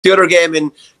The other game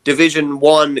in Division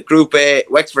 1, Group A,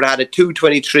 Wexford had a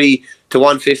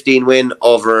 223-115 win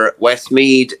over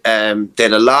Westmeath. They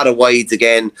had a lot of wides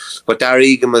again, but Darragh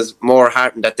Egan was more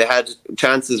heartened that they had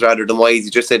chances rather than wides.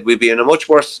 He just said we'd be in a much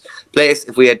worse place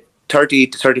if we had 30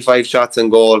 to 35 shots on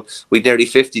goal. We had nearly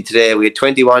 50 today. We had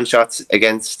 21 shots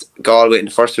against Galway in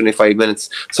the first 25 minutes.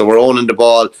 So we're owning the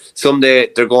ball. Someday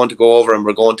they're going to go over and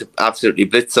we're going to absolutely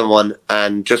blitz someone.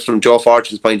 And just from Joe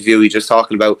Fortune's point of view, he's just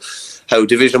talking about how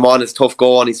Division 1 is tough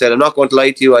going. He said, I'm not going to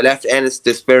lie to you, I left Ennis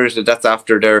dispirited. That's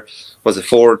after their, was it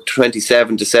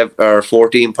 427 to 7 or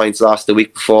 14 points lost the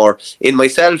week before. In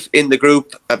myself, in the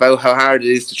group, about how hard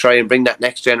it is to try and bring that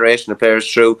next generation of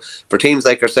players through. For teams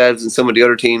like ourselves and some of the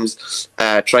other teams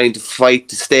trying to fight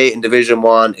to stay in Division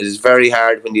 1, it is very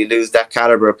hard when you lose that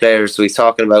calibre of players. So he's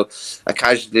talking about a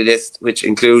casualty list which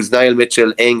includes Niall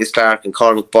Mitchell, Angus Clark and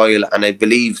Cormac Boyle, and I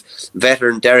believe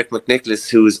veteran Derek McNicholas,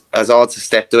 who has also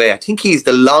stepped away. I think he's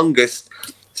the longest,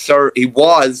 he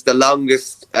was the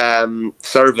longest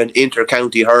serving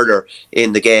inter-county hurler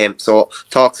in the game. So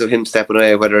talks of him stepping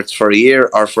away, whether it's for a year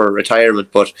or for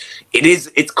retirement. But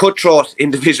it's cutthroat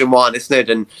in Division 1, isn't it?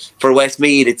 And for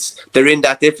Westmeath, they're in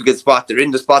that difficult spot. They're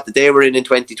in the spot that they were in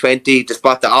 2020, the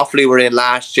spot that Offaly were in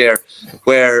last year,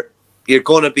 where you're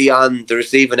going to be on the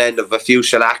receiving end of a few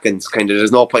shellackings. Kind of,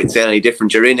 there's no point in saying any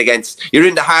different. You're in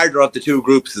the harder of the two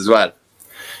groups as well.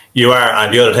 You are,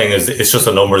 and the other thing is, it's just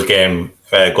a numbers game.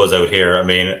 Goes out here. I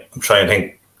mean, I'm trying to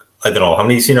think. I don't know how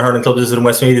many senior hurling clubs is it in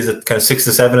Westmeath. Is it kind of 6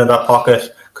 to 7 in that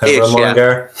pocket? Kind of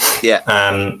there. Yeah.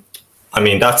 I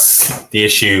mean, that's the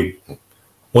issue.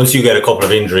 Once you get a couple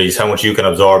of injuries, how much you can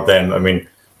absorb them. I mean,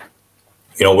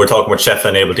 you know, we're talking about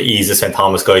Shefflin able to ease the St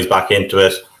Thomas guys back into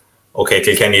it. Okay,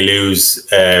 Kilkenny lose.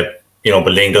 You know,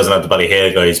 but Ling doesn't have the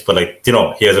Ballyhale guys. But like, you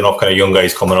know, he has enough kind of young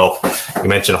guys coming up. You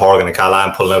mentioned Horgan and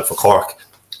Callan pulling out for Cork.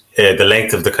 The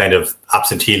length of the kind of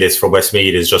absentee list for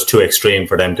Westmeath is just too extreme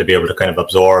for them to be able to kind of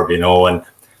absorb, you know, and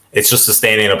it's just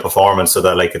sustaining a performance so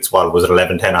that, like, it's what was it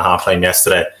 11-10 at half time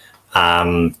yesterday,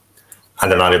 and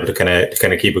they're not able to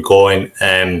kind of keep it going.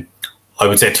 I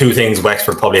would say two things.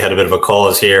 Wexford probably had a bit of a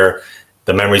cause here.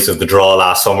 The memories of the draw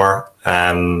last summer,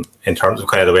 in terms of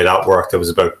kind of the way that worked, it was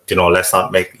about, you know, let's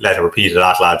not let it repeat of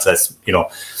that, lads. Let's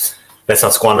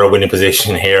not squander a winning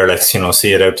position here. Let's, you know,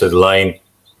 see it out to the line.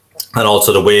 And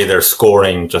also the way their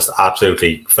scoring just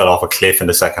absolutely fell off a cliff in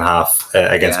the second half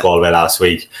against Galway last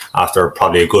week after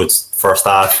probably a good first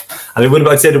half. And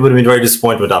I'd say they would have been very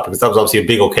disappointed with that, because that was obviously a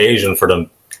big occasion for them.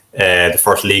 The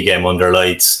first league game under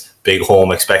lights, big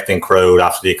home expecting crowd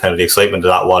after the kind of the excitement of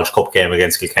that Walsh Cup game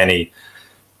against Kilkenny.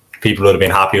 People would have been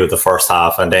happy with the first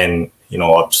half, and then, you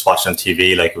know, I'm just watching on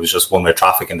TV, like, it was just one-way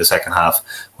traffic in the second half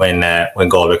when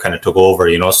Galway kind of took over,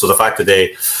 you know. So the fact that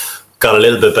they got a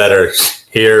little bit better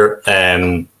here,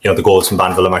 you know, the goals from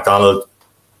Banville and MacDonald.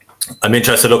 I'm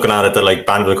interested looking at it that, like,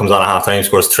 Banville comes on at half time,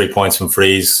 scores 3 points from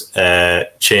frees.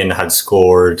 Chin had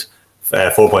scored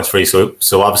 4 points free.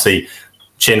 So obviously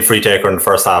Chin free taker in the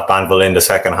first half, Banville in the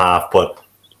second half. But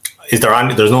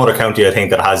there's no other county, I think,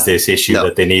 that has this issue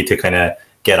that they need to kind of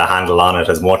get a handle on it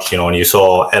as much, you know, and you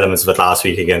saw elements of it last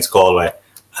week against Galway.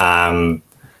 And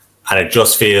it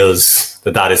just feels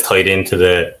that is tied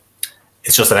into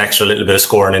it's just an extra little bit of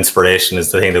scoring inspiration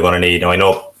is the thing they're going to need. Now, I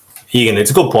know, Egan, it's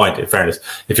a good point, in fairness.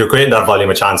 If you're creating that volume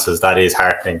of chances, that is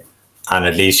heartening. And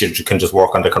at least you can just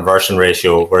work on the conversion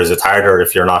ratio, whereas it's harder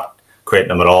if you're not creating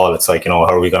them at all. It's like, you know,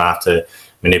 how are we going to have to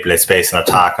manipulate space and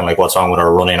attack, and like what's wrong with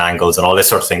our running angles and all this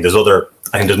sort of thing.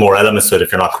 I think there's more elements to it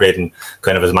if you're not creating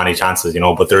kind of as many chances, you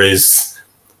know. But I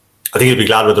think you'd be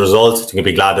glad with the results. I think you'd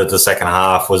be glad that the second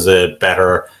half was a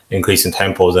better increase in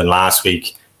tempo than last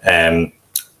week.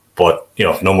 But, you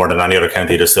know, no more than any other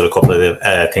county, there's still a couple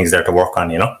of things there to work on,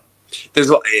 you know.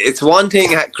 It's one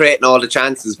thing creating all the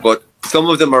chances, but some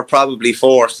of them are probably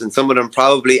forced and some of them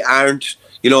probably aren't,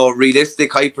 you know,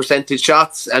 realistic high percentage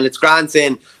shots. And it's grand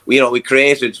saying, you know, we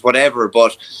created whatever,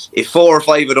 but if 4 or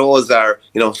 5 of those are,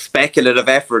 you know, speculative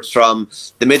efforts from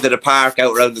the middle of the park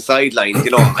out around the sidelines,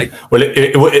 you know. Well,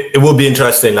 it would be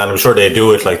interesting, and I'm sure they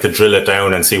do it, like, to drill it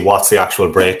down and see what's the actual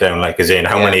breakdown, like, as in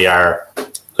how many are,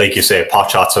 like you say,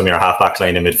 pot shots from your half-back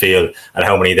line in midfield, and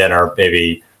how many then are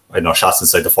maybe, I don't know, shots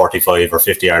inside the 45 or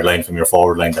 50-yard line from your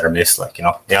forward line that are missed, like, you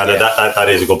know. Yeah, that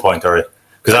is a good point, Terry.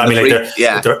 Because, I mean,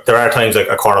 like, there are times, like,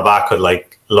 a cornerback could,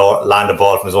 like, land a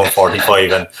ball from his own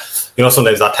 45, and, you know,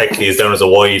 sometimes that technically is down as a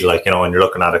wide, like, you know, and you're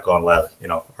looking at it going, well, you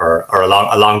know, or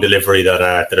a long delivery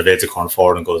that evades a corner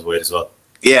forward and goes wide as well.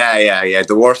 Yeah,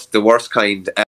 the worst kind.